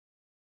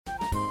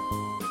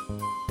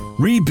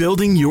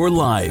Rebuilding Your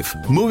Life,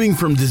 Moving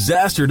from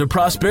Disaster to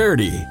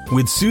Prosperity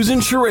with Susan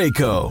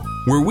Sherayko,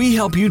 where we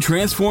help you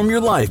transform your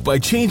life by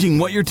changing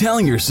what you're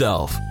telling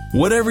yourself.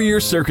 Whatever your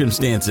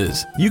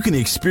circumstances, you can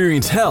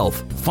experience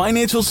health,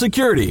 financial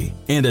security,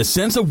 and a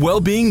sense of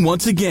well-being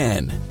once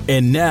again.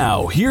 And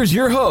now, here's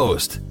your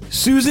host,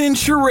 Susan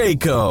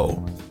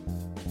Sherayko.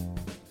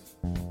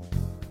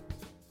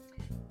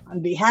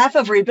 On behalf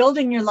of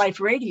Rebuilding Your Life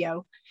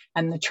Radio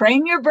and the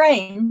Train Your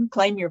Brain,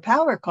 Claim Your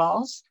Power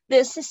calls,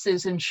 this is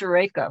Susan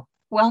Sherayko.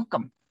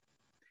 Welcome.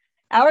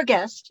 Our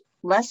guest,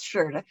 Les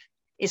Sherdick,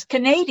 is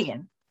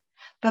Canadian,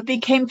 but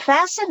became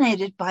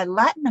fascinated by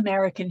Latin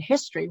American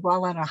history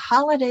while on a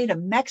holiday to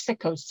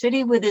Mexico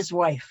City with his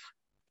wife.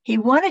 He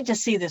wanted to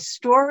see the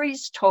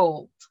stories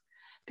told,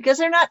 because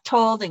they're not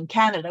told in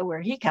Canada,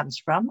 where he comes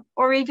from,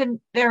 or even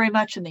very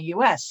much in the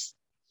US.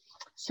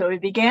 So he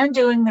began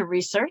doing the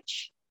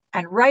research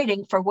and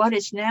writing for what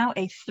is now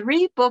a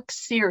 3-book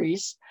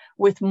series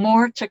with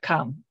more to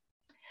come.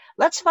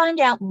 Let's find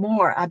out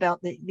more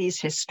about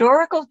these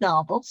historical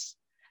novels,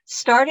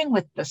 starting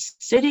with The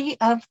City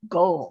of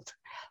Gold.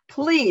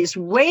 Please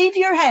wave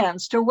your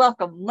hands to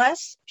welcome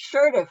Les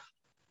Sherdick.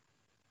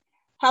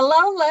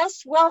 Hello,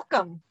 Les.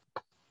 Welcome.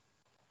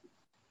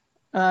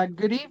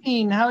 Good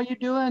evening. How are you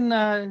doing,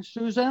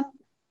 Susan?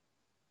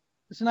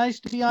 It's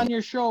nice to be on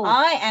your show.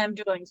 I am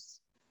doing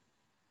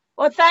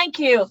well, thank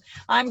you.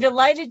 I'm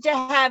delighted to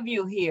have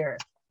you here.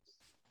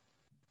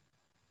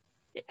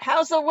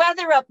 How's the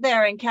weather up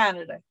there in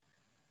Canada?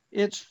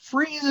 It's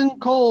freezing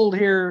cold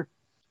here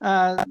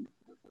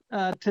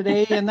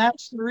today, and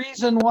that's the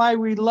reason why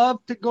we love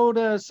to go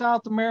to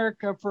South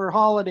America for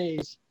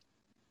holidays.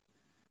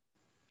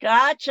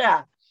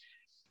 Gotcha.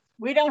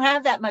 We don't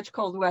have that much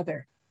cold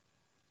weather.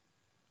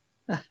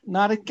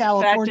 Not in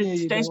California. In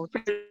fact, it stays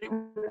pretty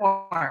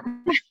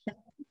warm.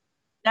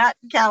 Not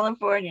in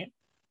California.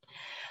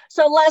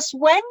 So Les,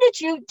 when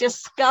did you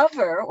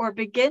discover or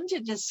begin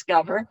to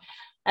discover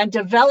and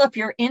develop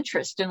your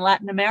interest in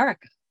Latin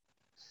America?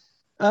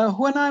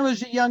 When I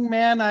was a young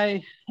man,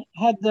 I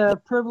had the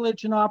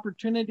privilege and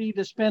opportunity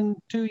to spend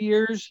 2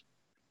 years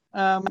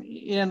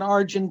in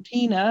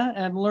Argentina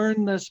and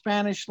learn the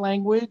Spanish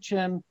language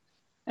and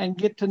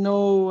get to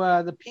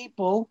know the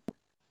people.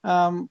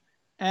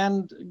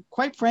 And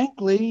quite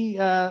frankly,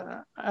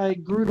 I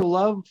grew to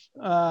love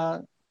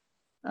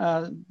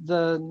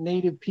the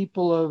native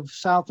people of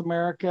South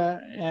America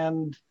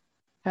and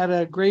had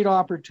a great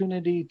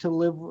opportunity to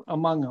live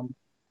among them.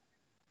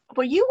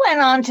 Well, you went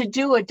on to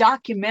do a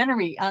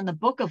documentary on the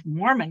Book of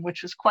Mormon,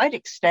 which was quite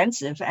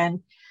extensive,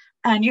 and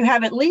you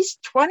have at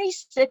least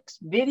 26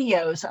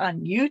 videos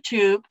on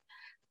YouTube.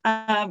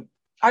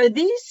 Are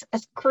these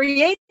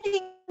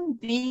creating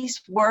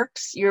these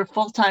works your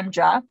full-time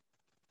job?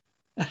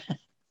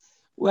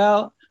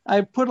 Well, I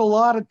put a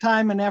lot of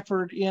time and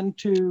effort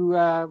into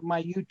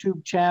my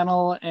YouTube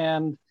channel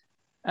and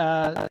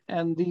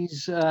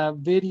these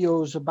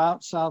videos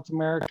about South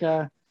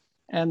America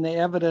and the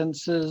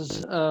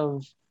evidences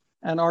of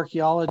an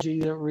archaeology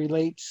that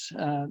relates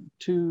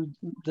to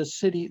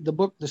the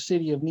book, The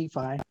City of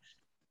Nephi.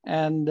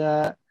 And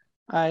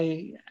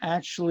I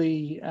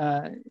actually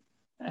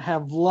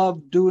have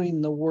loved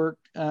doing the work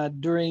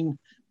during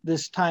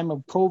this time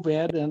of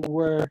COVID, and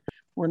where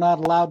we're not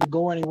allowed to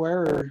go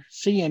anywhere or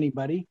see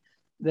anybody,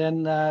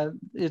 then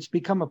it's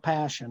become a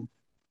passion.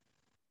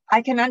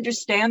 I can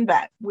understand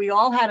that. We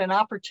all had an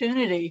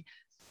opportunity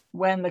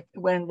when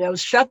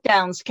those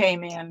shutdowns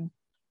came in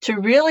to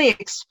really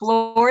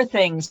explore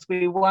things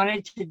we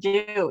wanted to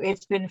do.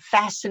 It's been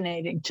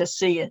fascinating to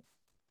see it.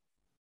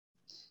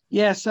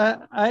 Yes,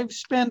 I've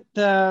spent,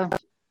 I'm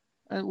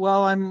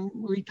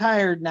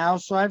retired now,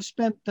 so I've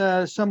spent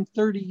some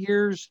 30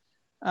 years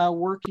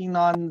working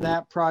on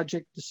that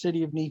project, The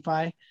City of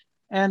Nephi.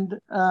 And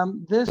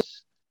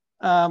this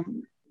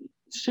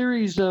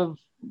series of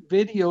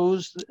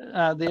videos,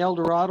 the El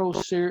Dorado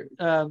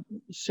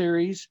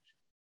series,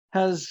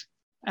 has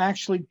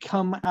actually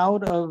come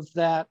out of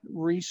that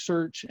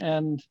research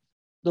and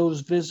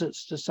those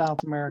visits to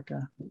South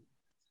America.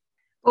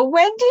 Well,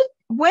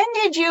 when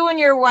did you and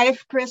your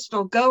wife,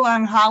 Crystal, go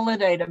on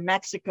holiday to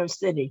Mexico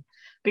City?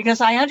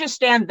 Because I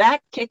understand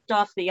that kicked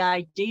off the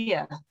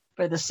idea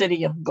for the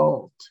City of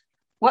Gold.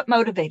 What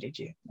motivated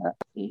you?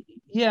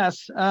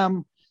 Yes.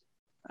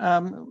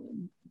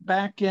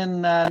 Back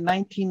in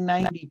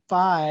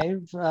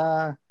 1995,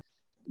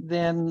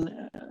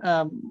 then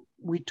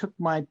we took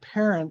my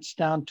parents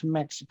down to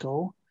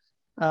Mexico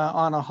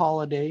on a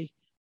holiday,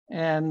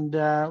 and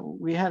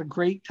we had a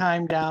great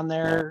time down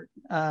there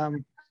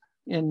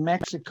in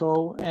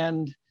Mexico.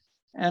 And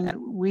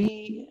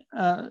we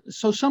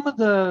so some of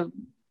the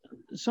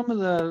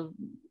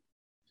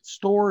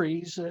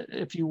stories,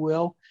 if you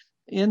will,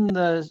 in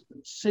the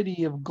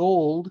City of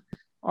Gold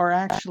are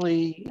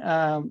actually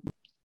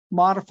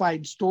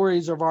modified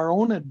stories of our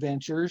own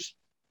adventures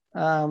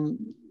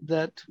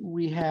that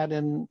we had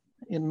in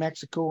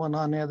Mexico and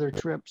on other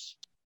trips.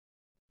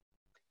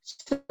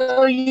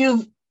 So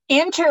you've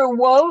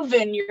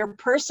interwoven your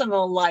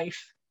personal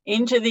life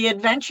into the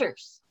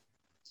adventures.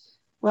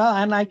 Well,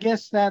 and I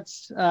guess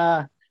that's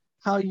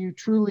how you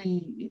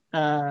truly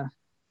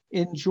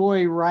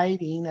enjoy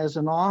writing as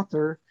an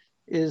author,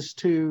 is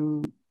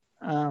to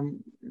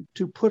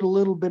put a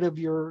little bit of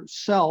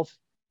yourself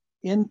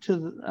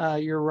into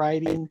your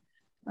writing,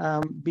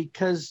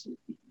 because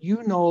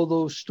you know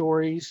those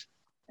stories,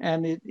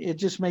 and it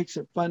just makes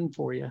it fun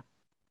for you.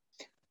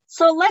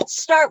 So let's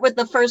start with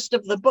the first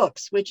of the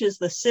books, which is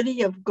The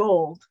City of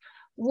Gold.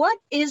 What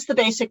is the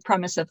basic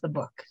premise of the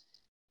book?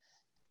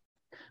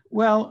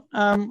 Well,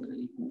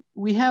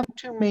 we have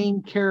two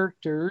main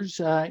characters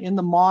in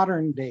the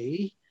modern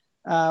day.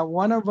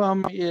 One of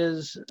them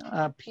is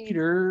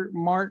Peter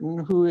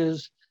Martin, who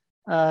is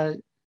a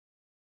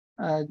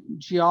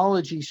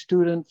geology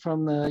student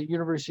from the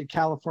University of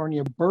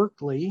California,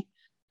 Berkeley,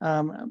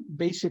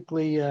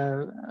 basically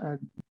a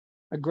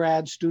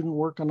grad student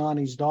working on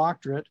his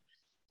doctorate.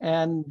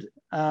 And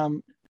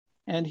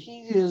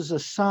he is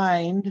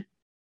assigned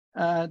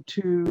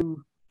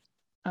to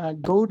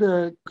go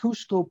to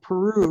Cusco,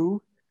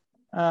 Peru,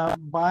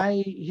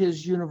 by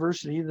his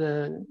university,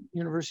 the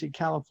University of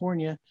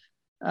California,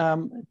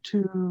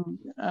 to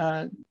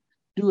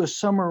do a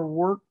summer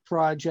work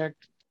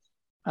project.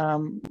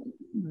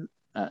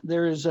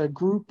 There is a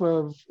group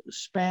of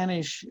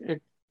Spanish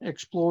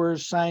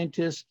explorers,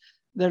 scientists,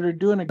 that are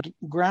doing a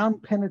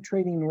ground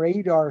penetrating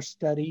radar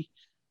study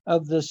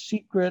of the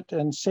secret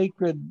and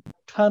sacred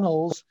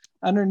tunnels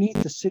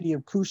underneath the city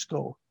of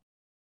Cusco.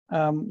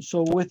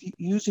 So with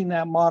using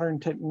that modern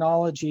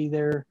technology,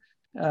 they're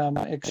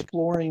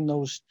exploring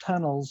those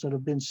tunnels that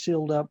have been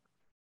sealed up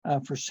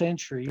for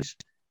centuries.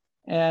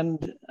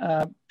 And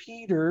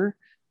Peter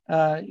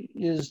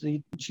is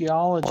the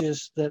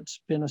geologist that's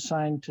been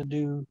assigned to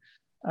do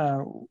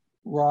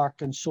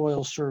rock and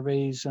soil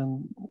surveys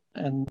and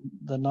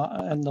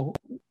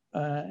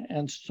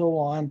so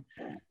on,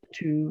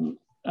 to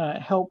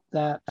help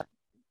that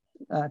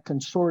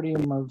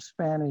consortium of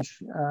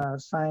Spanish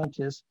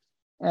scientists.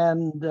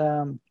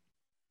 And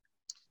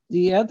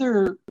the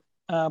other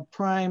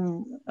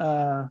prime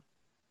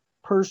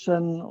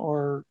person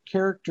or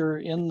character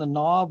in the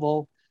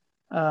novel,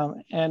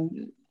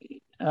 and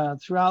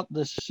throughout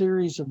the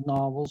series of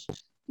novels,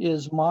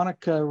 is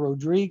Monica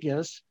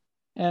Rodriguez.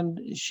 And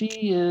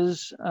she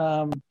has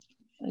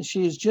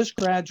just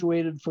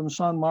graduated from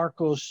San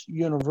Marcos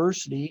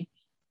University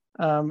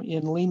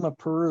in Lima,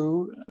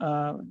 Peru,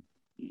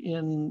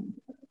 in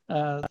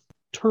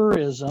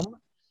tourism.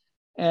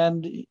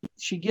 And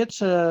she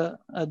gets a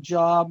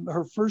job,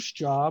 her first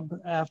job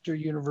after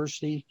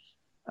university,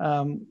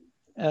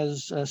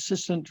 as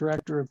assistant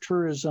director of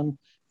tourism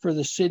for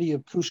the city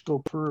of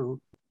Cusco,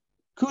 Peru.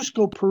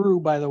 Cusco, Peru,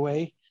 by the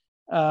way,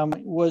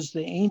 was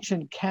the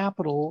ancient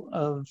capital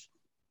of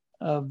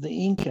the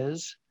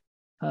Incas,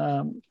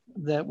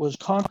 that was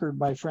conquered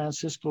by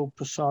Francisco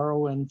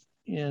Pizarro in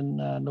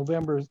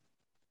November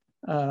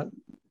 15th,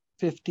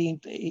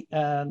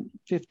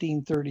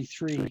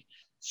 1533.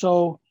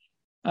 So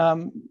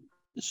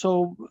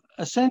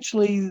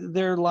essentially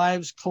their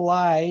lives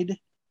collide,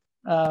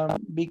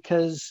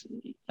 because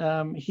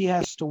he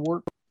has to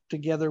work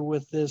together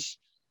with this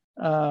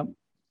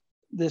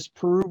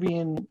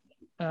Peruvian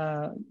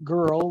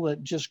girl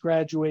that just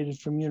graduated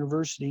from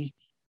university,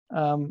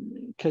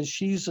 because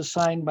she's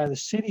assigned by the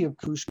city of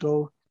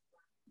Cusco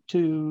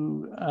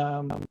to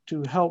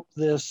help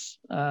this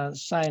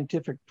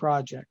scientific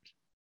project.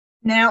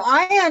 Now,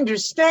 I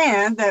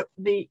understand that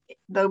the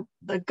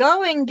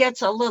going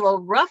gets a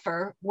little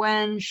rougher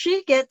when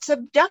she gets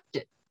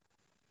abducted.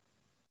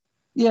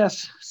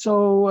 Yes.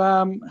 So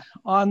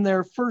on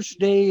their first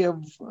day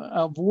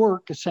of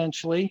work,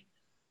 essentially,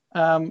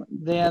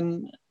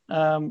 then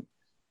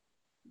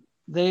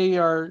they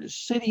are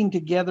sitting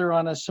together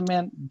on a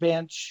cement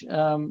bench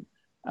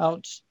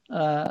out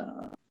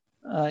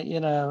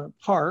in a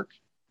park,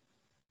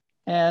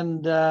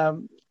 and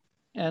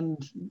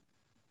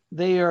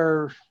they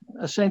are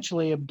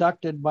essentially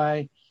abducted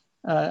by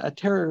a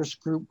terrorist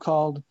group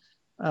called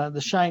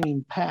the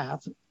Shining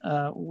Path,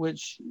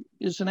 which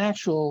is an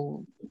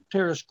actual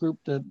terrorist group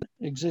that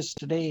exists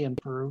today in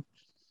Peru.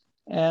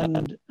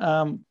 And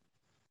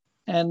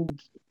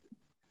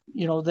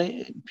you know,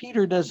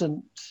 Peter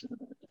doesn't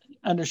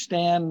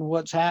understand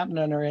what's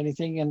happening or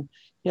anything, and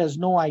he has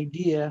no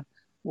idea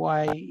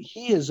why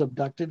he is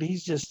abducted.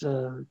 He's just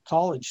a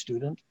college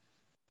student.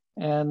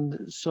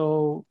 And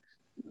so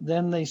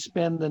then they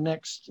spend the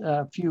next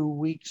few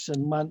weeks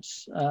and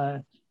months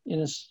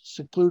in a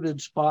secluded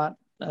spot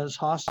as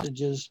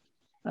hostages,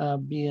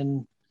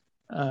 being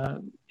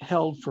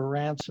held for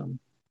ransom.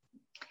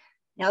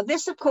 Now,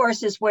 this, of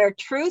course, is where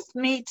truth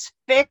meets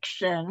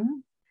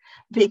fiction,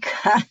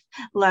 because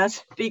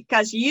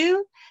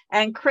you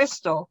and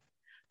Crystal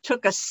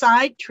took a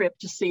side trip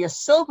to see a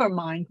silver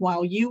mine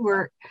while you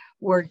were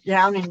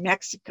down in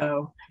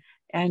Mexico,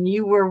 and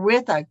you were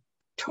with a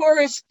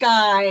tourist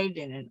guide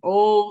in an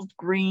old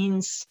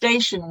green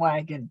station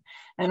wagon.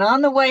 And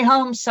on the way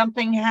home,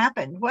 something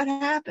happened. What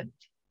happened?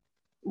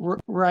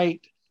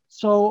 Right.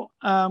 So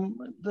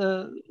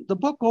the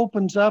book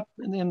opens up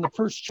in the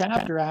first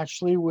chapter,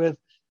 actually, with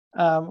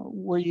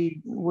where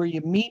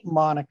you meet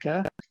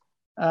Monica,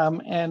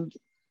 and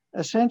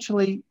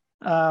essentially.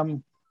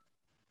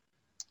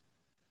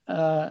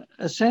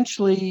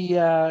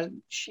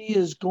 She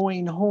is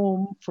going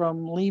home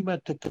from Lima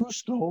to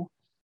Cusco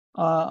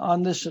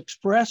on this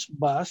express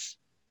bus.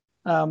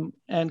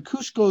 And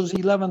Cusco is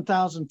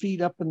 11,000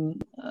 feet up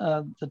in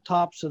the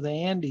tops of the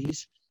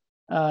Andes.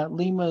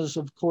 Lima is,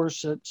 of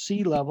course, at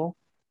sea level.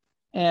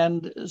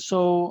 And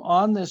so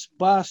on this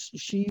bus,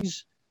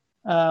 she's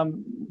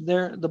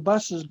there. The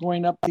bus is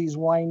going up these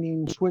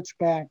winding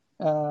switchback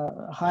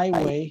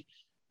highway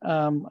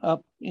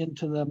up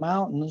into the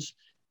mountains.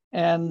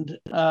 And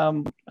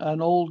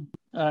an old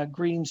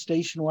green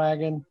station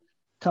wagon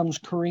comes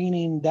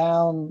careening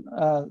down,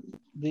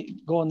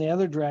 going the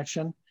other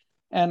direction,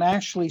 and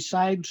actually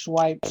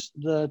sideswipes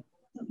the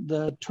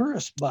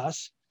tourist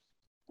bus,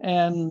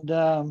 and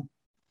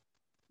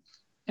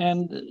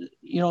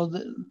you know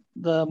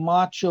the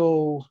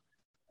machoism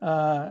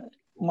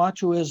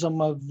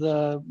of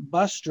the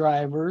bus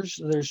drivers.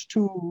 There's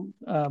two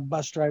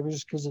bus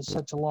drivers because it's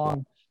such a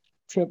long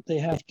trip. They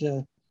have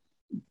to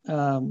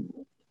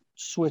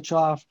switch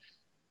off.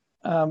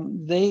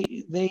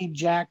 They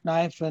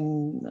jackknife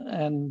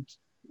and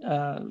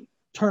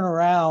turn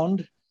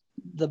around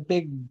the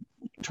big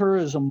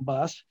tourism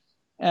bus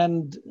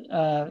and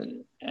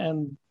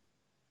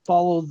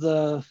follow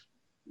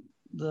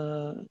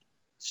the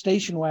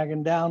station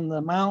wagon down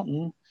the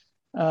mountain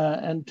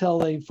until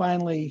they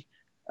finally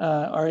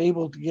are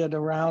able to get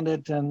around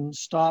it and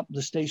stop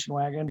the station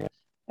wagon.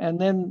 And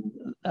then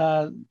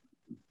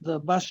the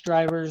bus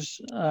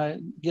drivers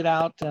get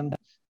out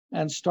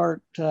and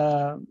start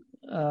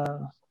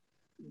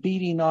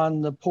beating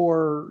on the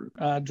poor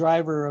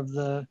driver of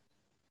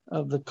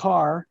the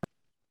car,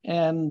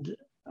 and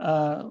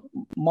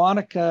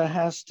Monica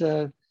has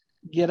to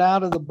get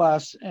out of the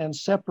bus and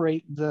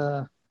separate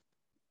the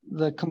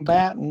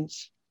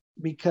combatants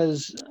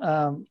because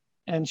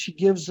and she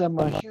gives them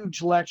a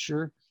huge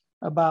lecture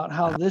about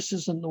how this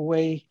isn't the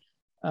way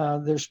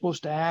they're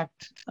supposed to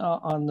act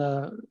on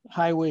the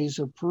highways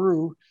of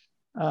Peru,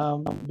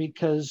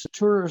 because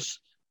tourists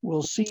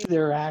will see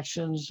their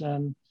actions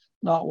and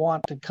not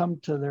want to come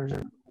to their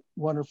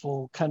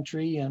wonderful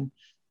country, and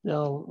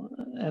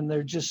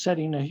they're just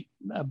setting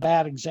a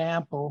bad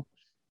example.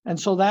 And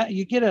so that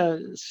you get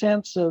a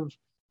sense of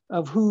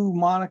who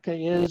Monica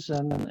is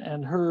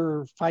and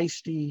her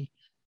feisty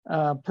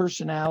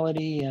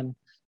personality and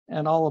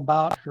all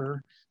about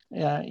her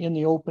in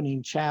the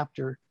opening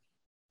chapter.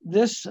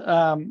 This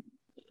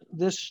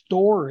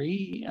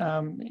story,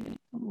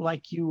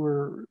 like you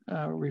were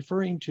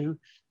referring to,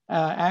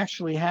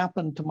 actually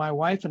happened to my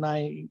wife and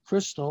I,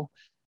 Crystal,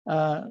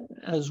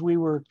 as we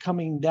were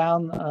coming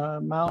down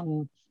a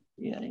mountain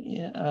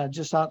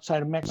just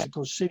outside of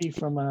Mexico City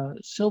from a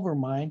silver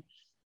mine.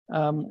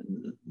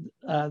 The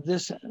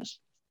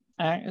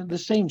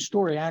same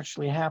story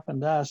actually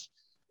happened to us,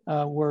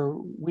 where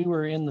we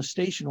were in the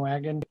station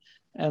wagon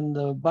and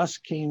the bus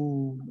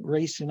came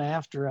racing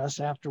after us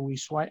after we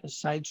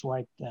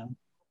sideswiped them.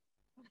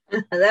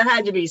 That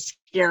had to be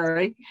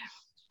scary.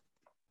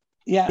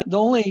 Yeah, the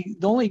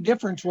only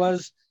difference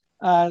was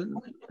our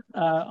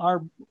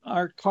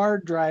car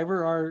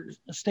driver, our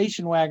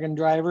station wagon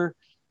driver,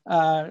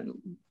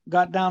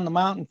 got down the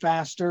mountain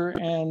faster,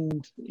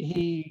 and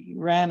he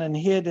ran and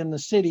hid in the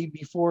city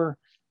before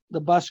the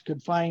bus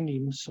could find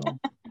him. So,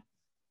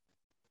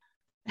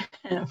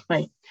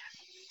 right.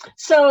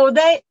 So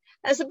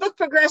as the book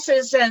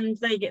progresses and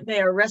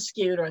they are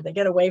rescued or they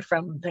get away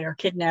from their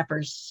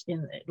kidnappers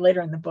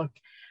later in the book,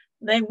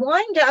 they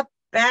wind up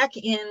back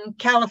in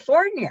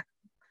California,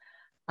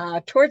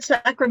 towards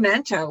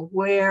Sacramento,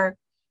 where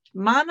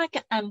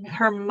Monica and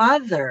her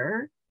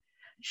mother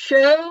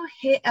show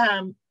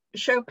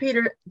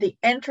Peter the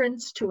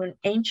entrance to an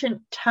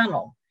ancient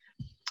tunnel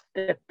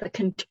that the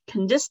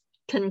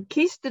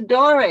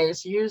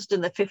conquistadores used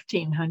in the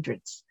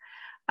 1500s.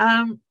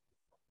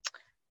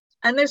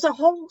 And there's a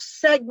whole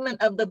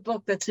segment of the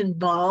book that's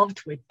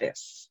involved with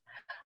this.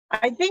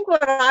 I think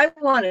what I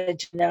wanted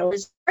to know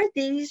is, are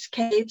these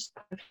caves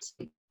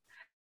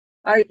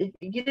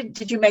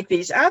did you make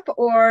these up,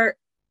 or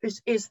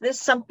is this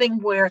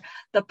something where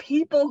the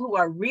people who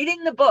are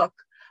reading the book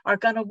are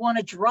going to want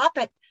to drop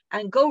it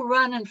and go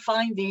run and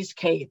find these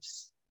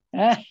caves?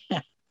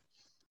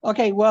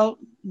 Okay, well,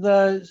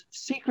 the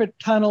secret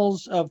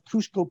tunnels of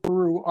Cusco,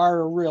 Peru are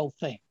a real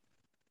thing,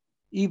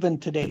 even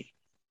today.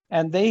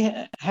 And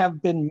they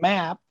have been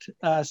mapped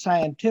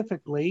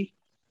scientifically.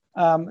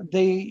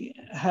 They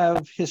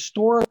have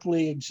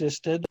historically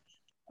existed,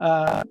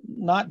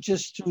 not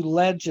just through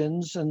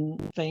legends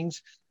and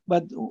things,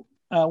 but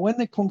when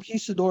the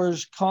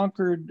conquistadors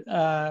conquered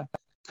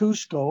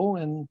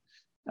Cusco in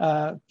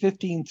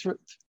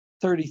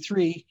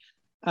 1533,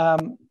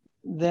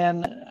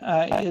 then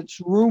it's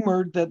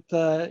rumored that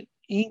the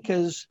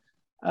Incas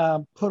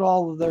put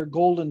all of their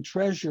golden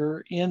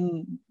treasure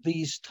in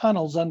these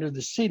tunnels under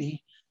the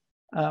city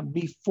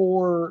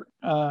before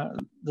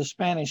the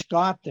Spanish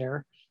got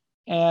there,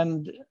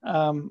 and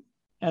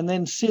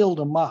then sealed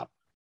them up.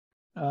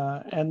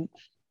 And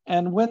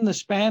And when the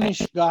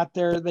Spanish got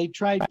there, they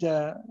tried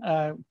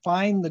to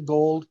find the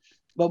gold,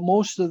 but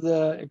most of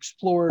the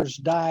explorers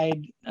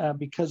died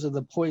because of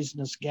the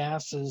poisonous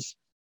gases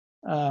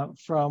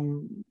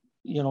from,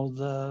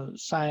 the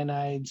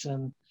cyanides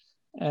and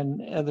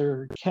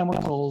other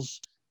chemicals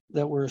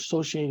that were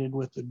associated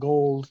with the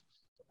gold.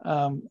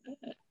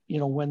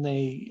 When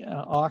they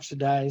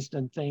oxidized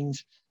and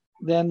things,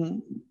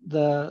 then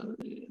the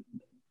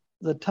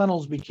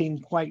tunnels became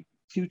quite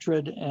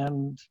putrid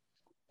and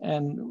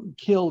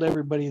killed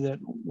everybody that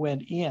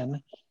went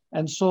in.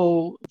 And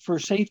so for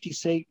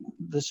safety's sake,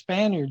 the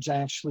Spaniards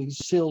actually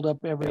sealed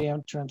up every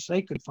entrance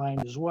they could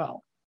find as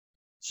well.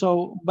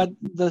 So, but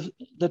the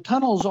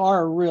tunnels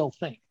are a real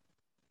thing.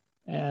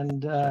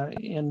 And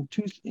in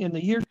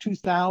the year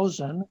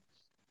 2000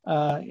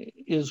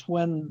 is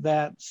when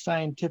that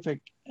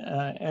scientific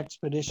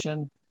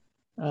expedition,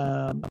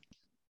 when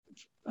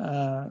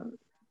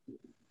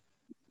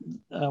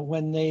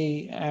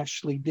they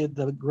actually did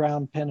the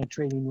ground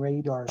penetrating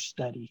radar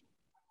study.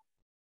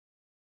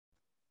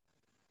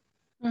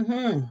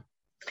 Mm-hmm.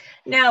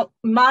 Now,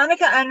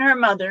 Monica and her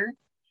mother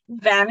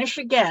vanish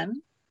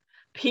again.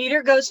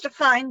 Peter goes to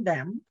find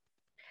them,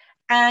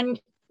 and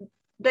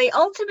they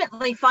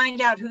ultimately find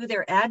out who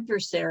their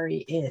adversary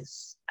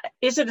is.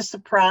 Is it a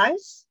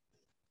surprise?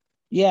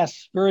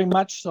 Yes, very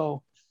much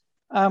so.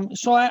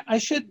 So I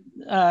should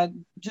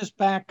just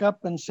back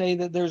up and say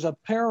that there's a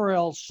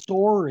parallel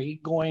story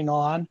going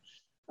on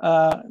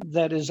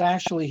that is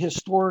actually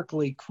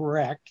historically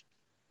correct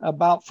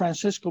about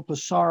Francisco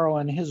Pizarro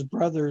and his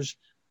brothers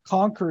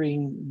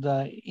conquering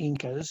the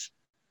Incas,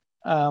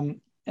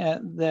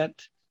 that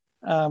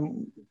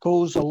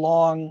goes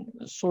along,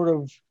 sort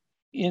of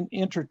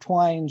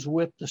intertwines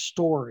with the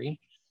story.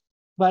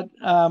 But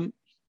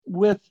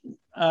with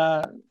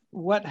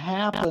what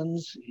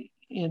happens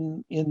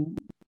in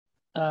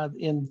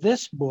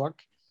this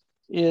book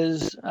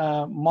is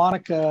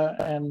Monica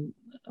and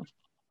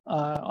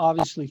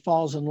obviously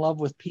falls in love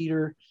with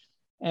Peter,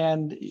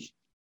 and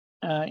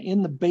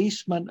in the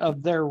basement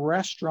of their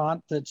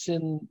restaurant that's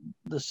in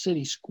the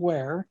city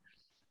square,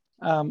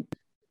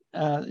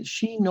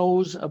 she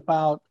knows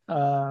about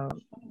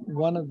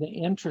one of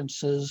the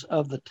entrances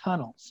of the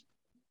tunnels.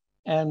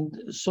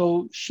 And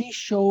so she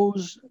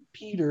shows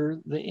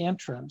Peter the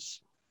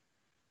entrance,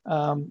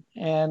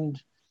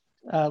 and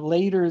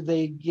later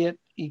they get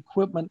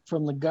equipment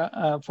from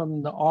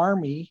the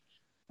army,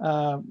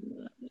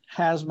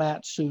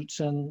 hazmat suits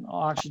and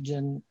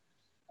oxygen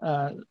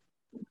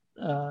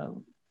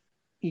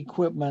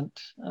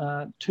equipment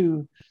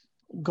to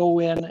go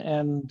in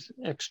and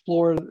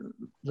explore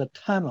the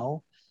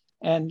tunnel.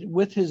 And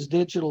with his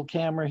digital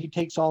camera, he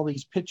takes all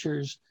these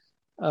pictures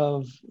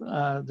of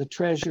the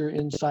treasure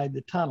inside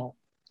the tunnel.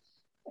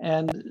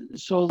 And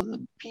so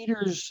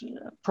Peter's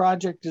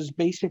project is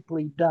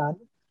basically done.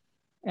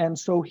 And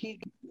so he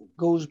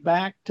goes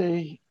back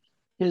to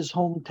his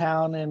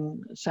hometown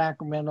in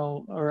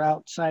Sacramento, or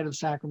outside of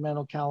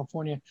Sacramento,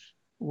 California,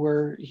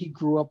 where he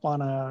grew up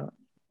on a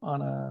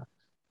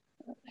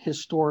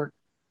historic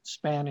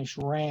Spanish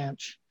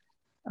ranch,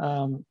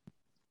 and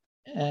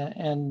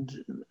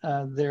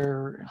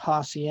their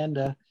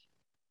hacienda.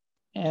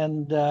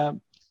 And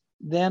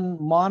then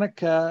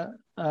Monica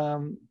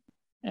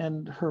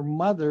and her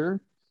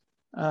mother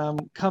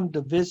come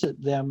to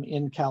visit them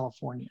in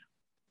California.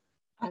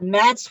 And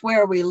that's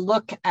where we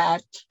look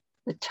at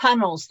the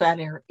tunnels that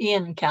are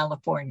in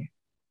California.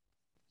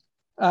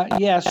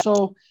 Yeah,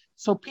 so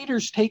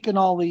Peter's taken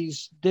all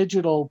these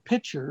digital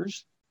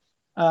pictures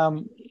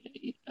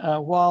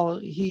while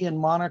he and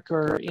Monica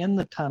are in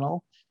the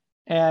tunnel.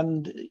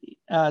 And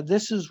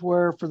this is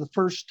where, for the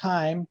first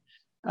time,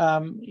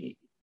 he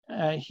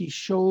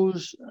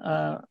shows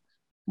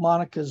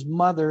Monica's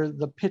mother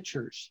the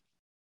pictures.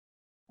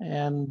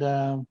 And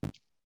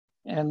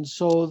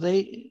so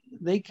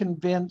they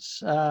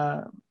convince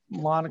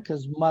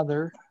Monica's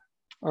mother,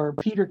 or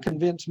Peter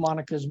convinced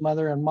Monica's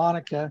mother and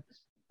Monica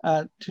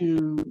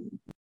to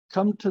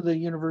come to the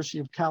University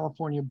of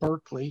California,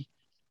 Berkeley,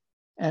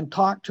 and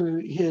talk to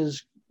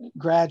his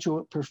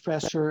graduate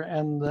professor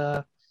and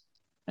the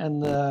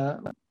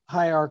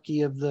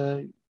hierarchy of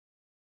the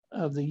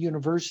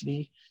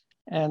university,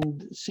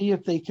 and see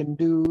if they can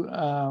do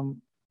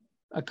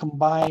a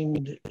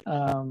combined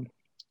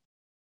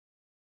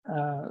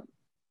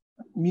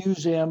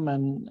museum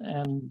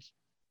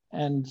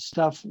and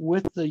stuff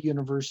with the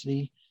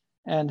university,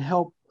 and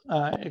help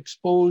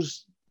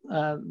expose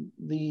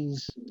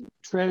these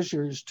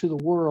treasures to the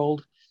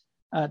world,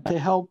 to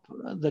help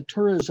the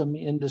tourism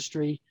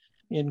industry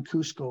in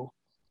Cusco.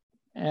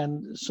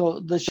 And so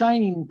the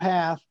Shining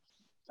Path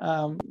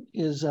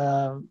is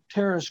a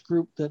terrorist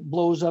group that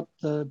blows up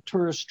the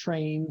tourist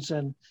trains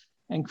and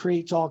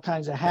creates all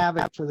kinds of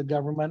havoc for the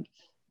government.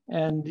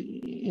 And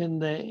in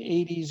the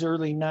 80s,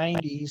 early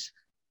 90s,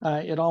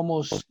 it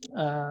almost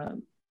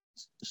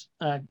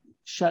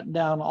shut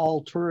down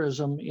all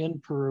tourism in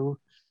Peru.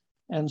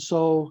 And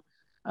so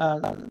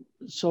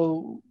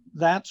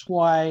that's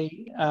why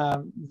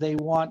they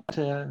want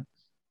to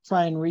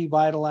try and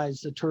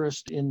revitalize the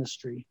tourist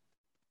industry.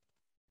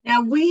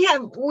 Now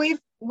we've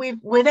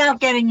without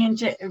getting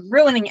into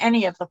ruining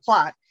any of the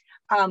plot,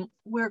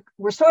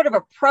 we're sort of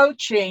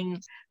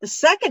approaching the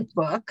second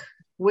book,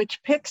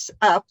 which picks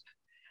up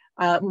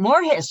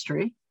more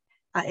history.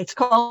 It's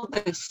called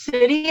The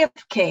City of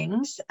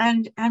Kings,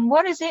 and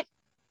what is it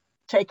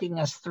taking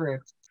us through?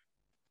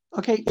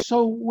 Okay,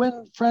 so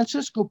when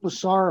Francisco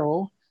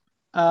Pizarro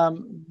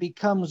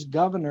becomes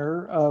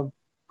governor of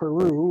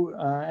Peru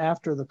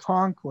after the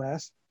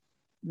conquest,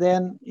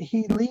 then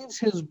he leaves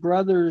his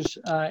brothers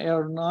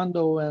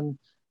Hernando and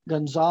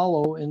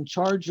Gonzalo in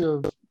charge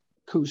of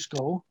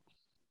Cusco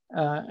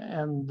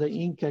and the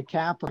Inca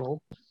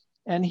capital,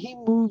 and he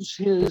moves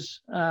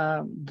his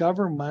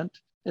government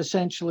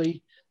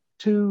essentially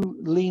to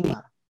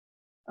Lima,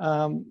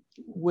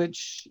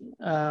 which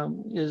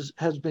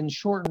has been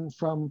shortened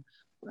from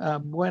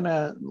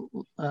Buena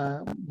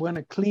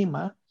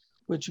Clima,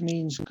 which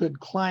means good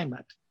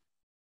climate,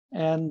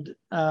 and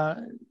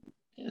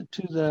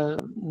to the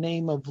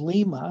name of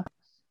Lima.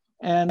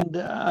 And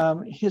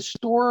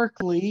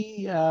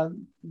historically,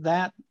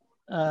 that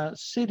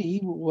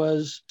city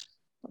was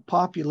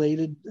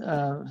populated,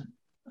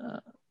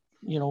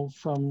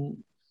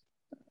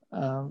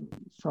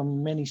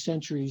 from many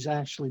centuries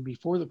actually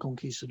before the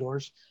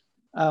conquistadors,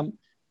 and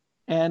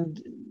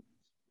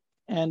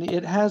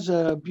it has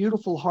a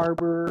beautiful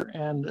harbor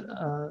and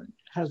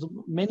has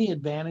many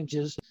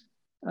advantages.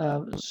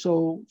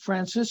 So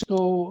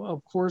Francisco,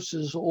 of course,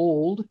 is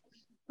old,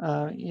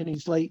 in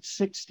his late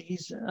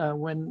 60s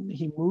when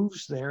he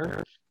moves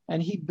there,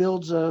 and he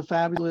builds a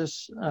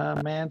fabulous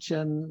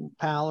mansion,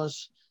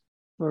 palace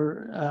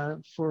for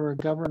a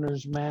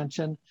governor's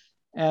mansion,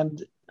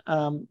 and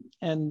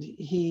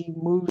he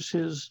moves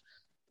his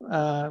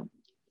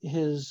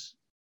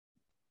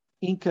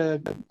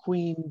Inca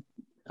queen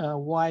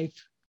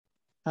wife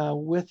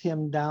with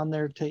him down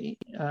there to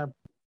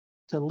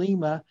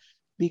Lima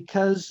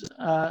because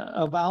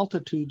of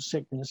altitude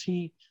sickness.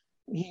 He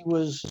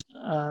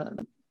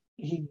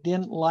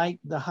didn't like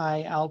the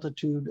high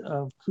altitude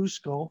of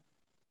Cusco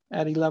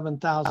at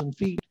 11,000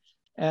 feet,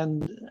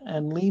 and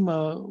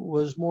Lima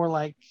was more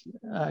like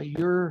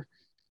your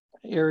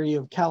area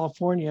of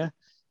California.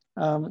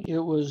 It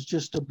was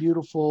just a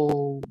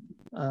beautiful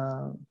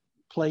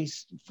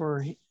place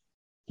for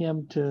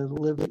him to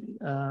live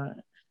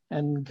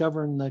and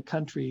govern the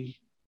country.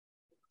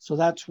 So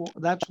that's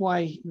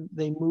why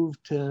they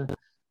moved to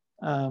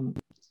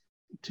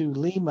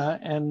Lima,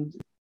 and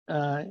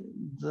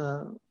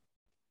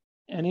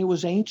it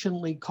was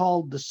anciently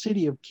called the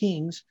City of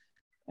Kings,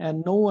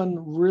 and no one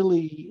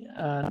really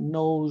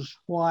knows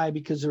why,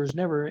 because there was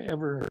never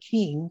ever a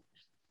king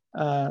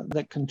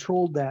that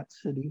controlled that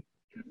city.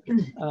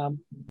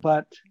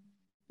 But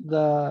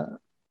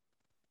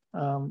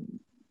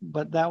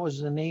that was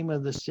the name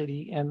of the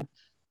city, and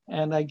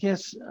I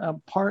guess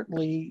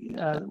partly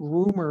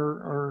rumor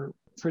or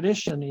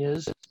tradition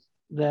is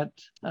that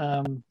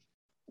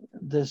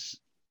this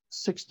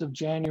 6th of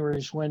January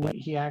is when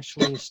he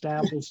actually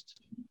established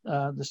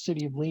the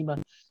city of Lima.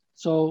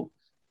 So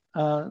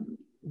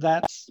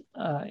that's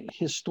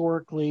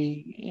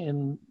historically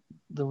in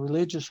the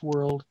religious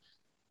world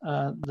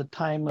the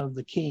time of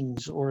the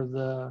kings, or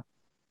the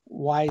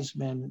wise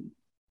men,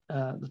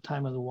 the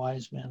time of the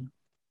wise men.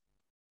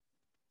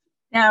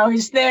 Now,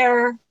 is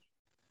there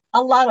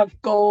a lot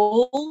of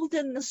gold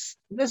in this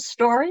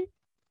story?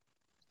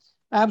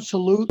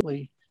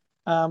 Absolutely.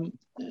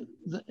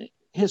 The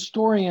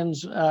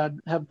historians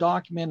have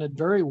documented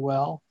very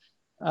well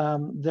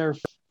the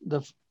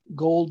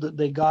gold that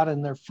they got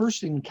in their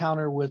first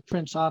encounter with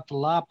Prince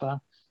Atalapa,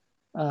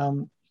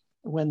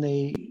 when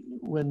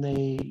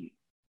they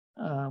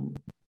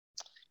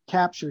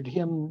captured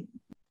him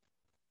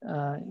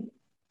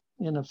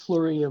in a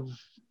flurry of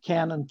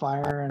cannon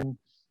fire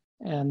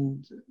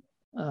and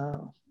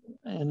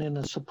in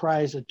a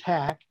surprise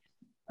attack.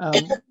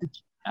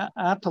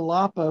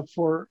 Atalapa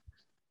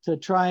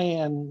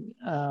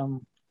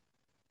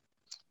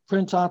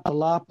Prince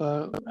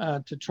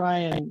Atalapa to try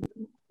and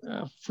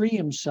free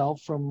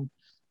himself from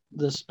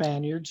the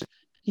Spaniards,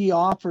 he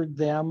offered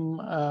them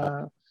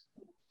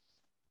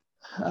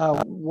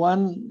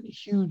one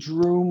huge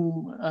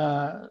room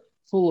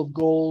full of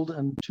gold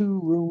and 2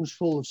 rooms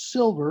full of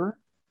silver.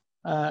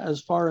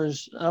 As far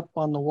as up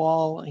on the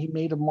wall, he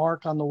made a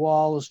mark on the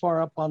wall as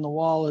far up on the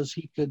wall as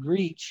he could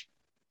reach,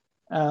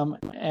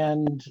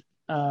 and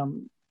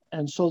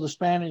so the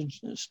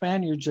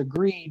Spaniards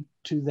agreed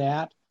to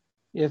that.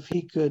 If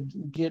he could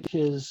get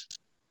his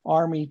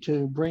army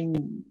to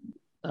bring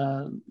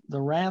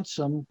the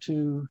ransom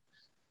to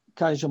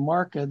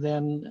Cajamarca,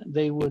 then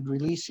they would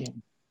release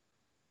him.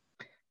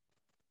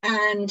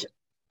 And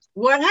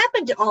what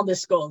happened to all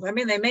this gold? I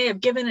mean, they may have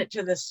given it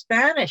to the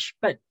Spanish,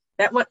 but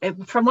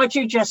from what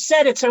you just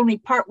said, it's only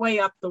part way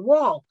up the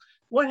wall.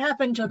 What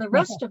happened to the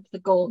rest of the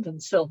gold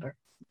and silver?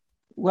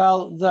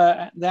 Well,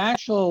 the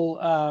actual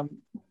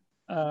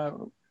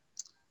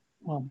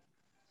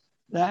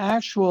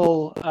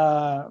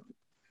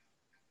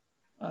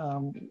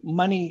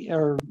money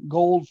or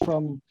gold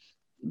from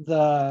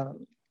the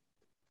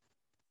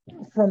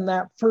from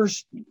that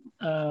first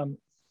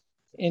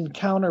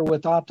encounter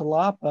with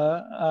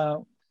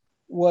Atalapa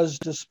was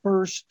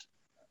dispersed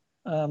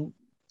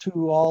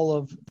to all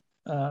of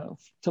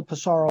to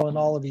Pizarro and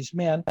all of his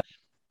men,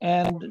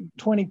 and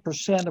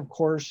 20%, of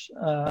course,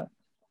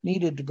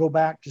 needed to go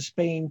back to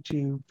Spain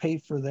to pay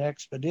for the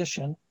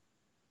expedition,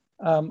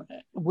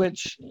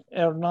 which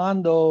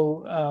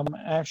Hernando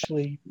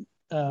actually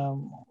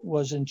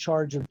was in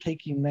charge of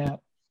taking that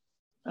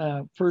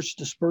first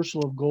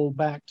dispersal of gold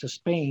back to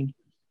Spain.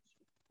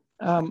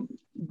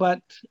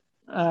 But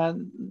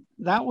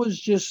that was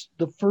just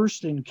the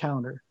first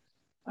encounter.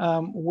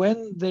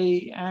 When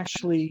they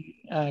actually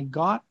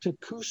got to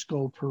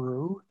Cusco,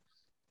 Peru,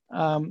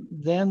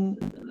 then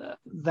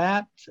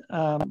that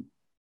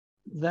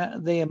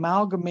they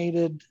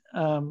amalgamated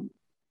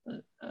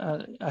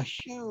a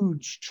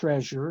huge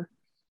treasure.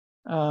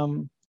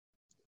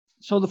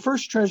 So the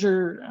first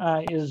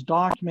treasure is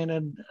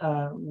documented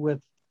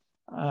with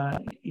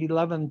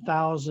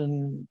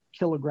 11,000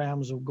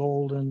 kilograms of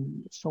gold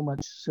and so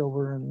much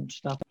silver and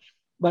stuff.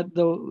 But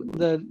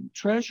the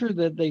treasure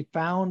that they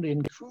found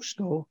in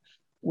Cusco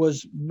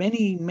was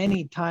many,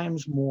 many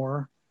times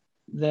more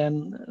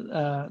than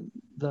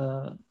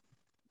the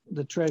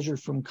treasure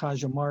from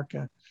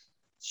Cajamarca.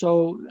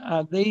 So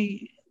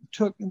they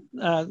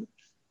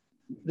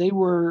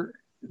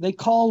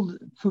called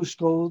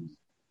Cusco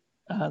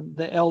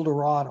the El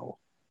Dorado,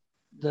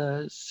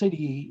 the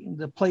city,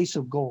 the place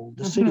of gold,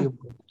 the city of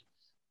gold.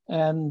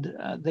 And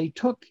they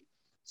took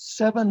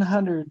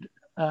 700,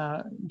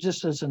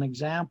 just as an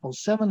example,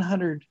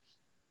 700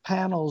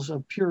 panels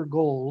of pure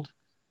gold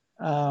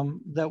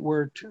that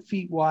were 2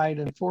 feet wide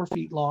and 4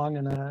 feet long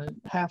and a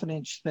half an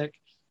inch thick.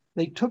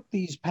 They took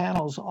these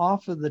panels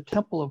off of the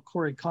temple of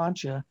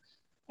Coricancha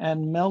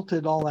and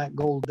melted all that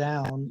gold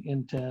down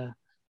into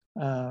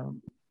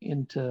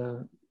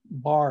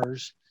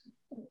bars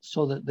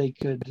so that they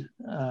could,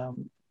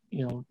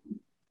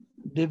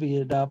 divvy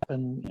it up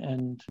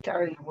and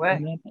carry it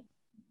away.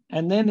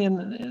 And then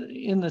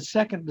in the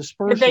second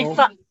dispersal,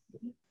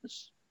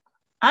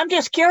 I'm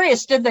just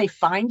curious, did they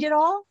find it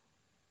all?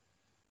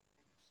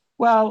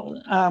 Well,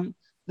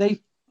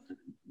 it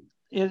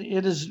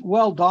is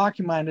well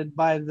documented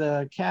by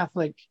the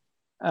Catholic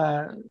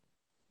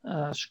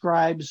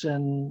scribes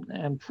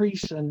and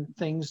priests and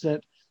things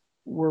that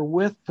were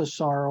with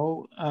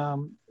Pizarro.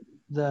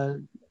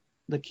 The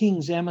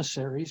king's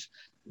emissaries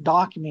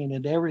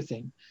documented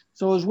everything.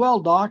 So it was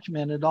well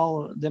documented,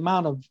 all the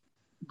amount of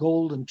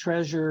gold and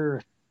treasure,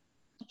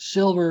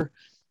 silver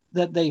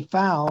that they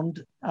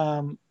found.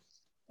 And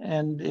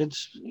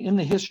it's in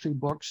the history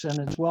books and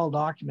it's well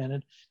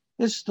documented.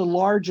 It's the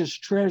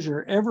largest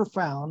treasure ever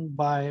found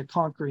by a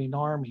conquering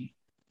army.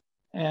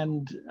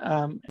 And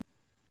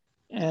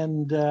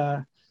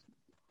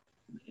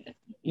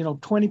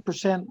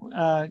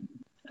 20%,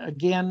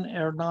 again,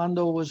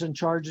 Hernando was in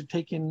charge of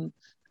taking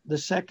the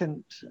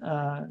second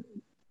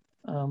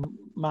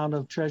amount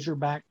of treasure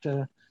back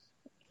to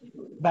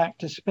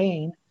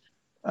Spain.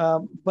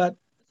 But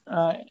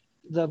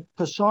the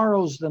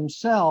Pizarros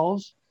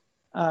themselves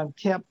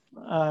kept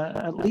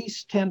at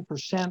least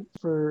 10%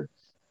 for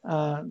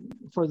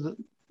the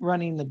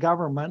running the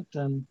government,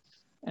 and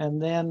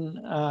then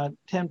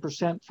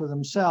 10% for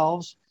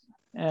themselves,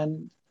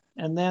 and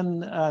then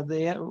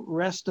the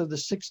rest of the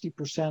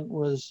 60%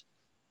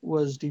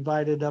 was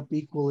divided up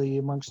equally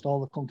amongst all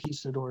the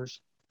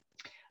conquistadors.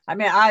 I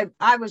mean,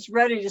 I was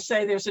ready to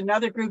say there's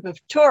another group of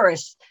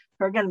tourists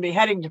who are going to be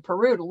heading to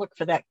Peru to look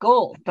for that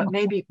gold, but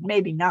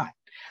maybe not.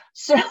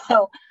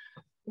 So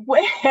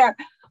where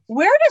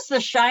does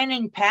the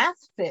Shining Path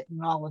fit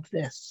in all of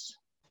this?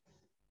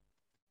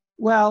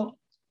 Well,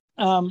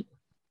 in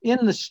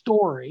the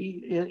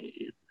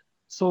story,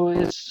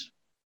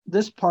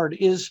 this part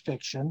is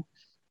fiction.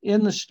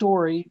 In the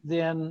story,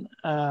 then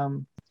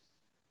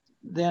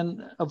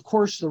of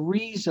course the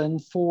reason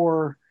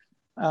for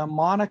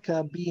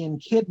Monica being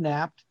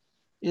kidnapped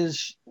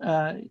is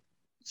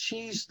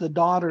she's the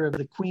daughter of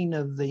the queen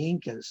of the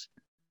Incas.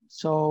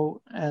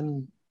 So,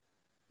 and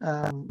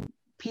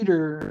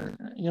Peter,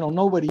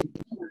 nobody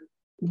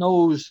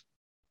knows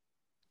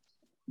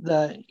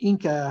the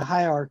Inca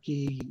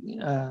hierarchy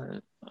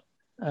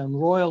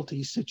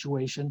royalty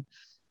situation.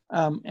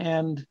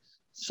 And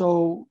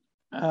so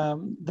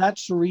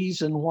that's the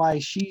reason why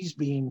she's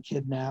being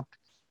kidnapped.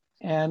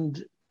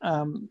 And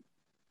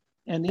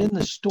in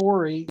the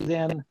story,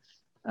 then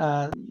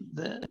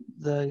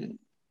the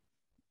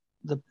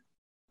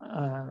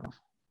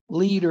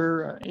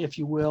leader, if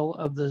you will,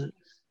 of the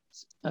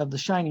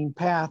Shining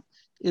Path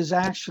is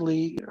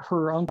actually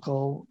her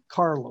uncle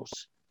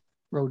Carlos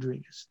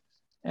Rodriguez,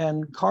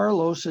 and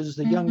Carlos is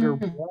the younger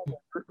brother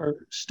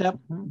or step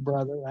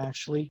brother,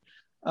 actually,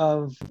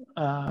 of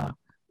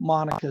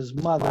Monica's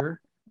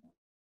mother,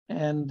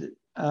 and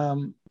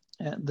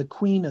the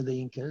queen of the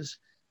Incas.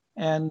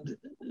 And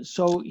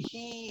so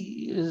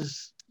he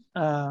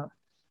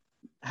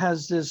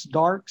has this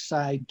dark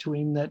side to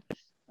him that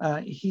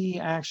he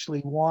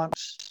actually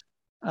wants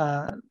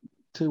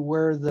to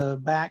wear the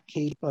back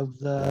cape of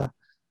the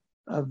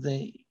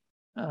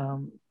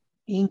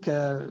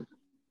Inca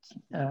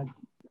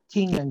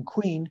king and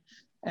queen,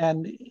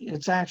 and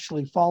it's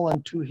actually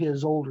fallen to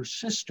his older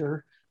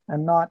sister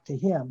and not to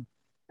him.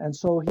 And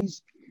so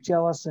he's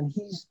jealous, and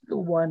he's the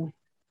one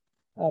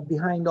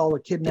behind all the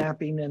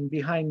kidnapping and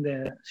behind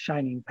the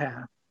Shining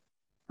Path.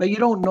 But you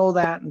don't know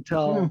that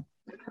until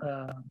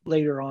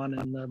later on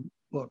in the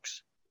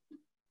books.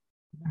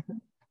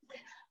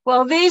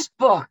 Well, these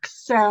books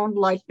sound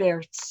like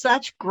they're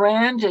such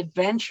grand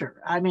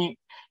adventure. I mean,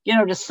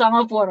 to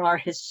solve what are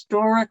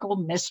historical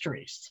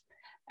mysteries.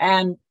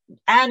 And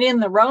in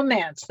the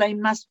romance, they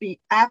must be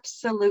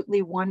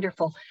absolutely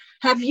wonderful.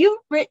 Have you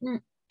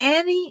written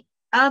any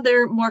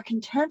other more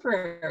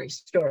contemporary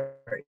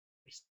stories?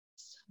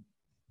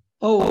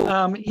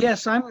 Oh,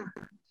 yes, I'm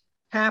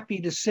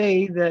happy to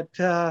say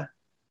that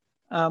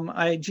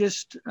I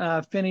just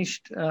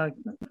finished a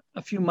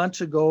few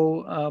months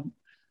ago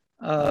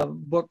a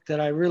book that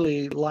I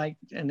really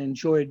liked and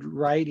enjoyed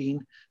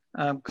writing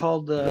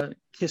called the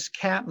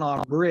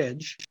Kiskatnaw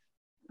Bridge.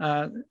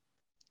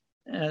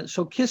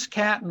 So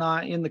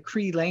Kiskatnaw in the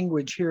Cree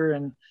language here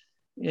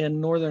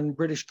in northern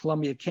British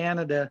Columbia,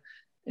 Canada,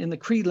 in the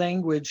Cree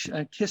language,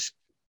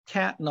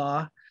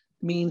 Kiskatnaw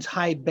means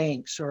high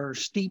banks or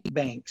steep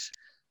banks.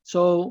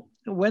 So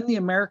when the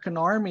American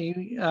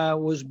Army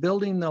was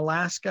building the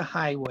Alaska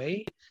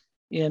Highway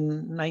in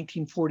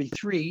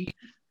 1943,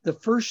 the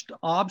first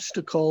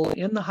obstacle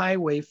in the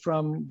highway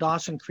from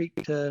Dawson Creek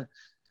to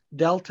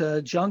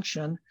Delta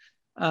Junction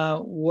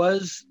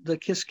was the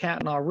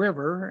Kiskatnaw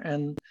River,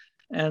 and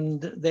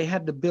they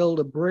had to build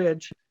a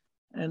bridge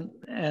and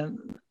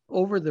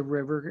over the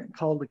river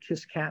called the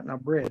Kiskatnaw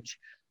Bridge.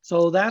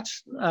 So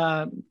that's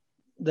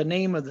the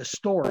name of the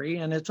story,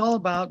 and it's all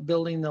about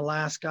building the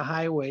Alaska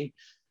Highway.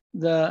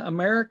 The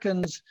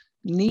Americans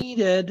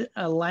needed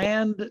a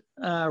land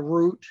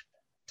route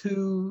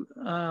to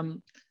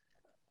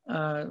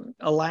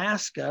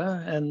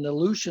Alaska and the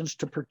Aleutians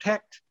to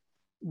protect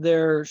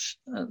their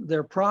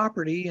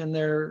property and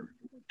their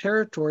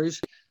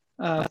territories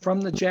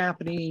from the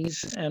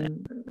Japanese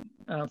and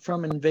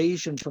from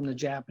invasion from the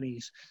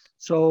Japanese.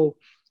 So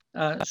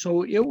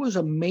it was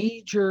a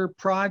major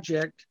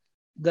project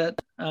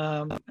that,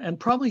 and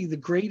probably the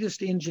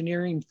greatest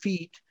engineering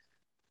feat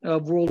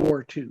of World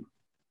War II.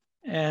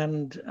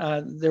 And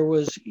there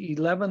was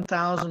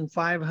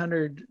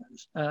 11,500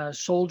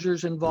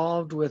 soldiers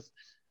involved with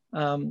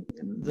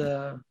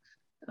the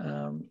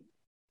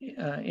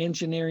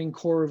Engineering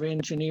Corps of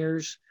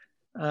Engineers,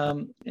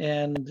 and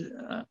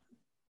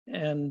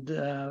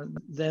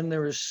then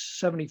there was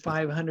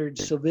 7,500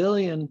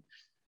 civilian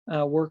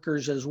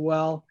workers as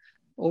well.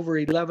 Over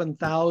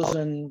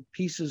 11,000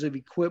 pieces of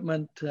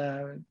equipment,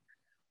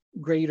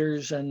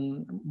 graders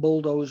and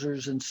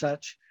bulldozers and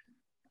such,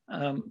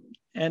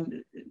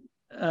 and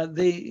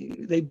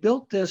they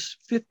built this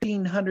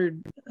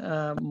 1,500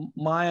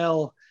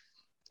 mile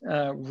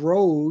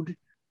road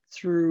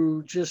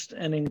through just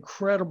an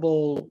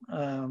incredible,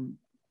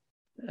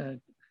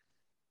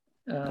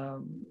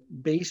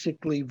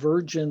 basically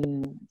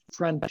virgin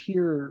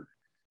frontier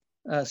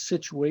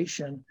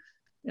situation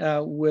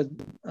with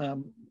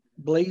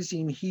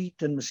blazing heat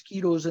and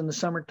mosquitoes in the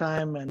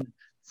summertime and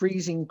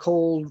freezing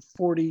cold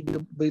 40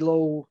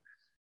 below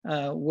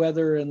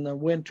weather in the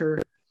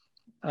winter.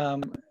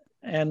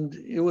 And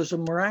it was a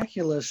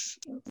miraculous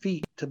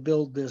feat to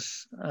build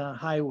this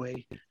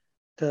highway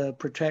to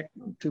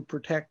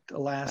protect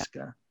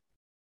Alaska.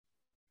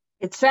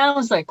 It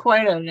sounds like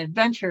quite an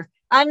adventure.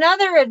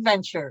 Another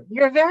adventure.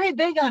 You're very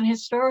big on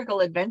historical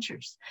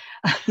adventures.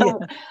 Yeah.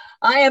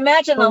 I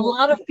imagine a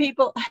lot of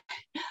people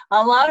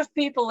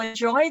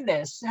enjoy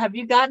this. Have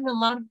you gotten a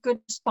lot of good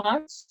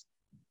response?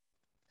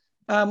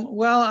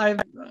 Well,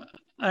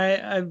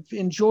 I've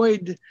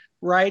enjoyed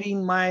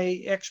writing.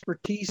 My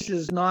expertise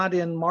is not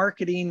in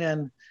marketing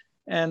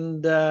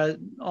and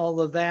all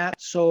of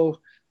that. So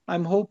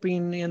I'm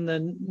hoping in the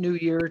new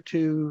year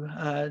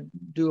to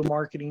do a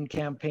marketing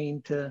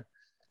campaign to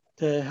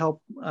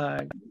help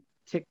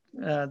kick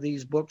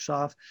these books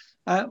off.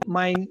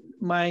 My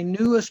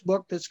newest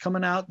book that's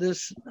coming out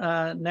this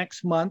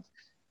next month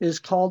is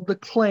called The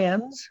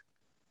Cleanse,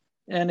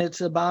 and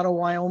it's about a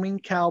Wyoming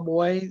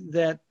cowboy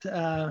that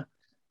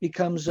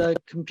becomes a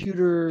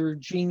computer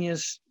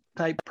genius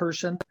type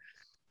person,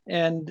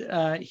 and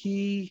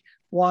he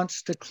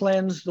wants to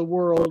cleanse the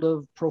world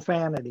of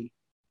profanity.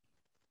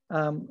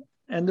 And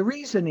the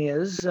reason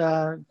is,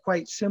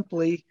 quite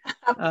simply,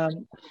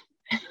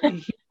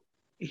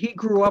 he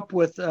grew up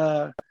with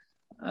an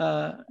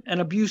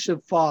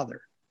abusive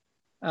father.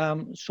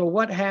 So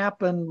what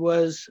happened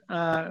was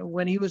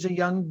when he was a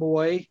young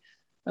boy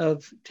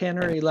of 10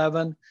 or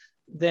 11,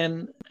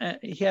 then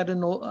he had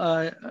an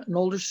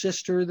older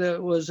sister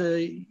that was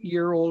a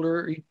year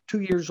older,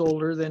 2 years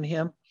older than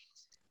him.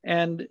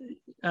 And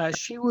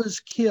she was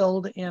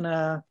killed in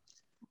a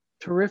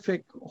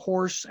terrific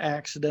horse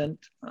accident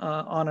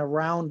on a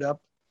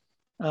roundup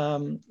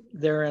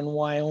there in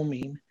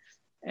Wyoming.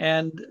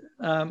 And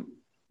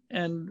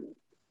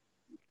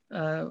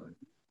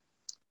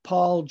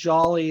Paul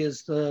Jolly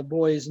is the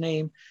boy's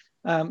name.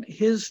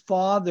 his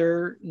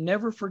father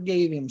never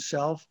forgave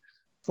himself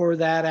for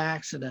that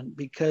accident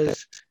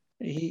because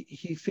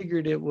he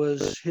figured it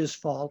was his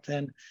fault.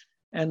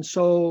 And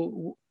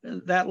so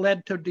that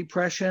led to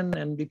depression,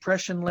 and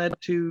depression led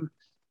to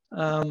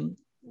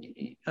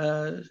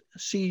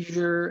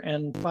seizure,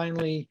 and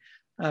finally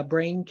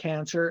brain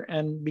cancer.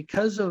 And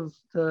because of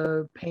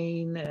the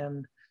pain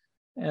and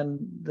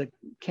the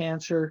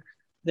cancer,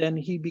 then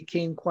he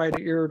became quite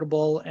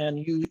irritable, and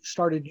you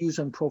started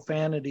using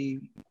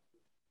profanity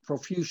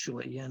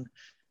profusely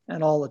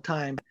and all the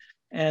time.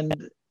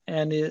 And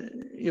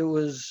it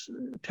was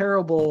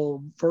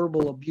terrible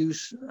verbal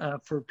abuse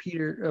for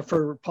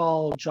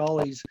Paul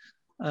Jolly's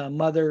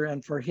mother,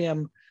 and for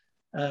him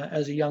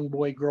as a young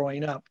boy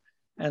growing up.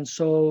 And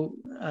so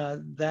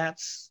that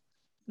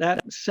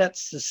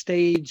sets the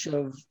stage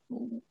of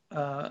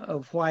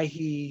why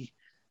he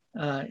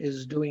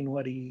is doing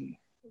what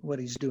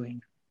he's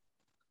doing.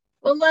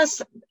 Well,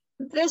 Les,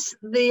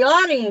 the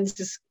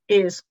audience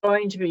is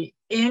going to be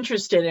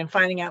interested in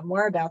finding out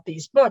more about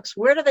these books.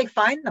 Where do they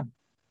find them?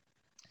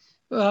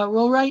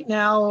 Well, right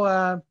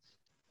now,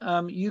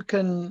 you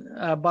can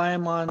buy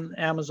them on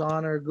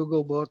Amazon or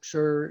Google Books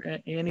or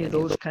any of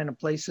those kind of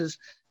places.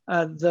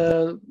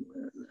 The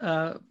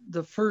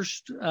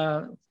first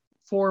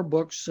 4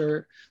 books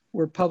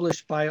were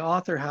published by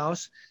Author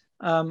House.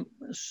 And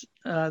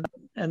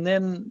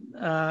then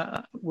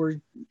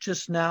we're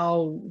just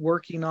now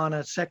working on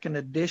a second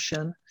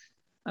edition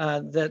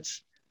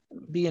that's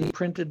being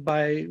printed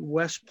by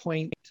West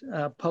Point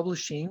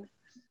Publishing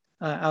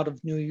out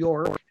of New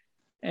York.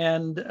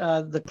 And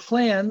The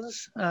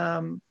Cleanse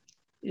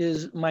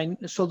is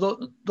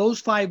those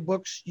 5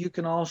 books you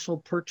can also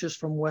purchase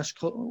from West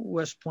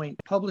Point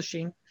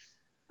Publishing.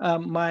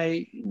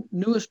 My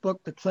newest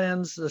book, The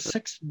Cleanse, the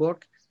 6th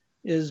book,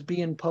 is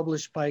being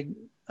published by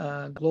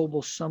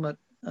Global Summit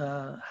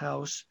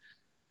House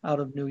out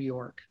of New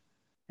York.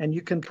 And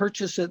you can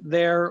purchase it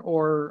there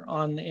or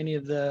on any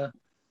of the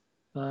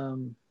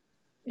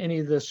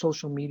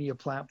social media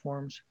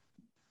platforms.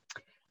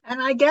 And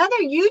I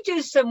gather you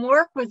do some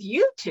work with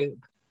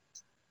YouTube.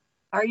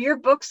 Are your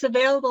books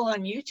available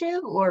on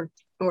YouTube or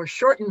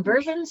shortened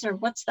versions, or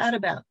what's that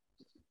about?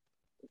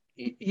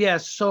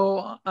 Yes.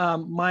 So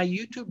my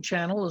YouTube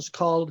channel is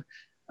called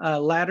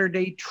Latter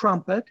Day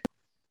Trumpet,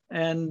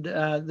 and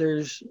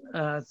there's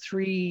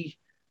 3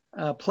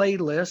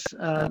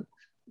 playlists.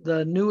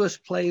 The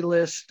newest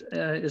playlist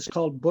is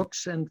called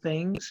Books and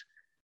Things,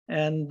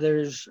 and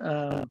there's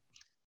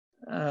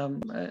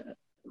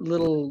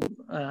little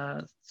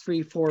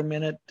 3-4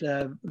 minute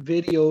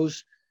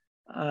videos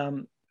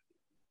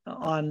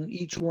on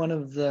each one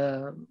of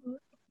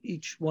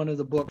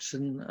the books,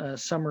 and a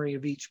summary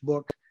of each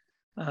book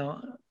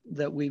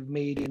that we've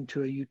made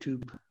into a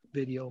YouTube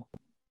video.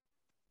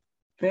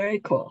 Very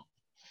cool.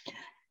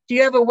 Do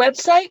you have a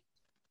website?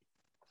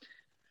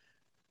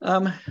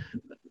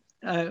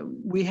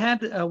 We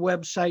had a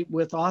website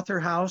with Author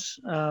House,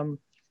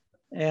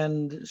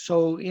 and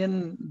so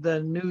in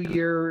the new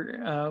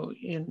year,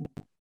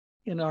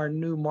 in our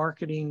new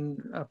marketing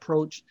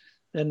approach,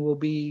 then we'll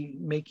be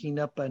making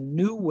up a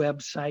new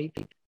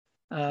website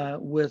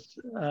with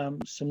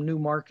some new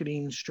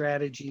marketing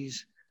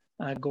strategies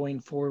going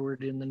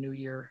forward in the new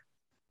year.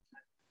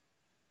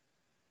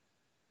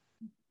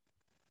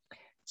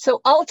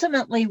 So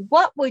ultimately,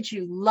 what would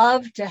you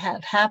love to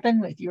have happen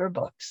with your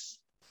books?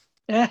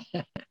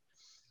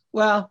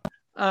 Well,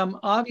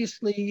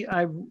 obviously,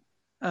 I've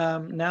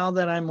now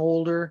that I'm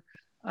older,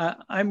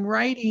 I'm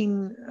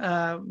writing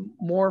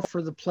more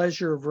for the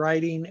pleasure of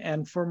writing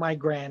and for my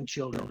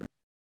grandchildren.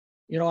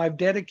 You know, I've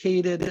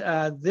dedicated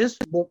this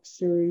book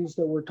series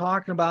that we're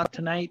talking about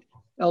tonight,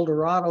 El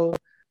Dorado,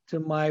 to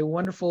my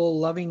wonderful,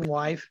 loving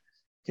wife,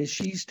 because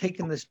she's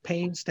taken this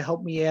pains to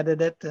help me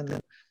edit it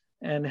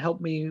and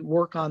help me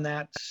work on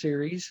that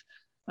series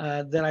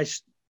that I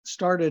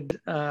started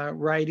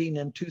writing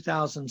in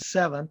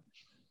 2007.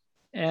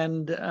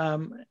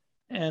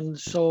 And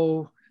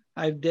so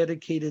I've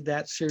dedicated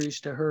that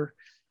series to her.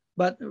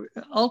 But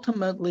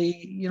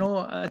ultimately, you know,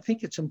 I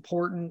think it's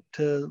important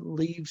to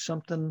leave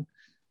something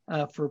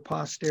for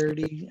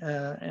posterity.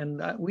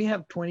 And we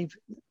have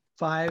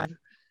 25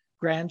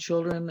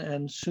 grandchildren,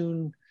 and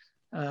soon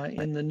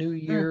in the new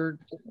year,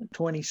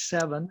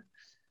 27.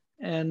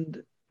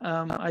 And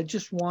I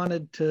just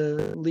wanted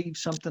to leave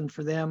something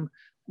for them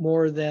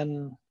more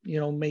than, you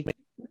know, make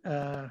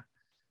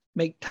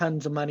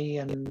tons of money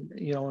and,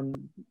 you know,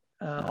 and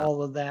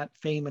all of that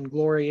fame and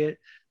glory. It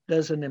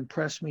doesn't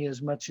impress me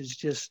as much as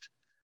just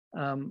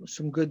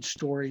some good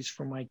stories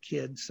for my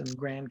kids and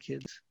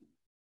grandkids.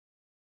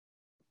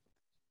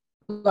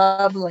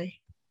 Lovely.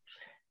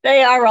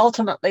 They are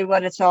ultimately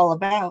what it's all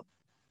about.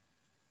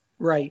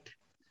 Right.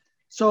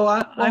 So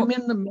I'm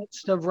in the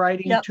midst of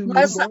writing 2 new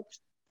books.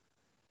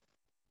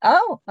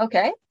 Oh,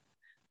 okay.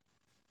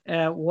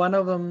 One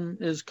of them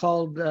is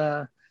called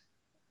The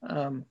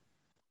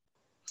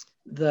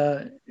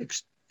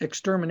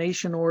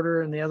Extermination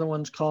Order, and the other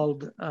one's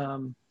called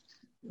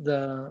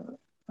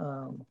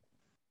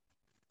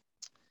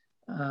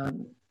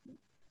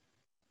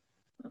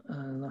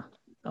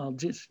I'll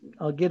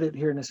get it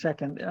here in a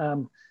second.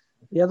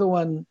 The other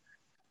one,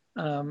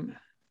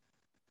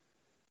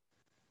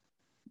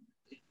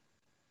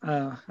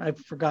 I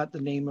forgot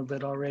the name of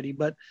it already,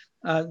 but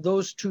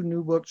those two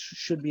new books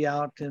should be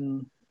out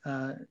in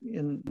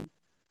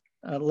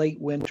late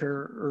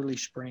winter, early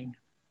spring.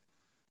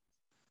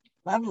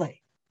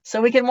 Lovely.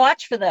 So we can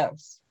watch for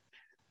those.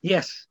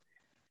 Yes.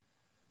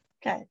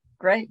 Okay,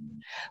 great.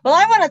 Well,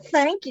 I want to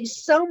thank you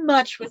so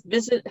much for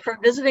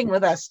visiting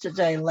with us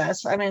today,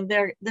 Les. I mean,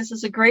 this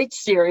is a great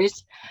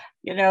series.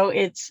 You know,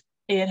 it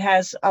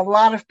has a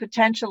lot of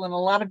potential in a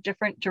lot of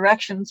different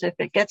directions if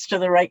it gets to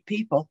the right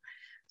people.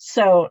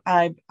 So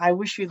I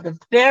wish you the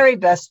very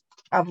best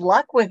of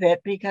luck with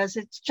it, because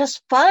it's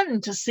just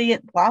fun to see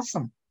it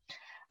blossom.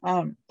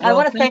 I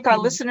want to thank our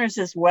listeners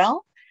as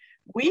well.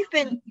 We've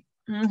been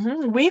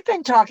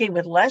talking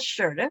with Les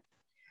Scherder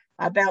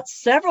about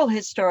several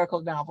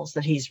historical novels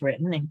that he's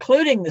written,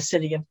 including The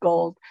City of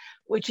Gold,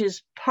 which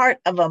is part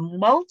of a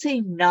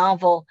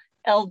multi-novel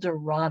El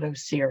Dorado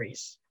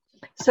series.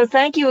 So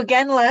thank you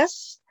again,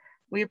 Les.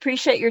 We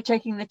appreciate your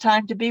taking the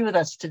time to be with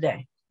us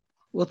today.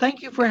 Well,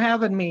 thank you for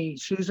having me,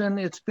 Susan.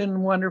 It's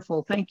been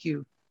wonderful. Thank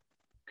you.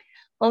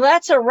 Well,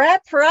 that's a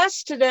wrap for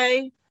us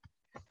today.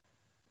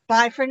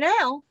 Bye for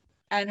now,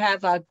 and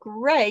have a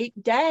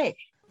great day.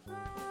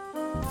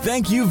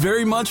 Thank you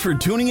very much for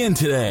tuning in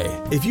today.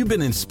 If you've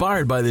been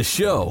inspired by this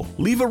show,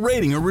 leave a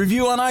rating or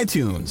review on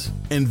iTunes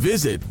and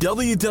visit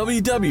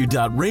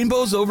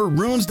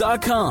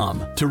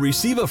www.rainbowsoverrunes.com to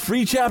receive a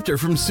free chapter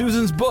from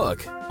Susan's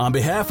book. On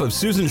behalf of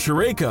Susan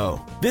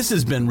Sherayko, this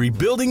has been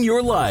Rebuilding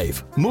Your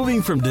Life,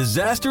 moving from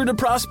disaster to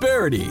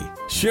prosperity,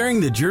 sharing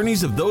the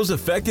journeys of those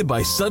affected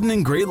by sudden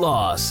and great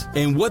loss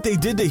and what they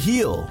did to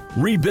heal,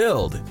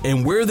 rebuild,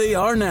 and where they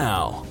are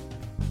now.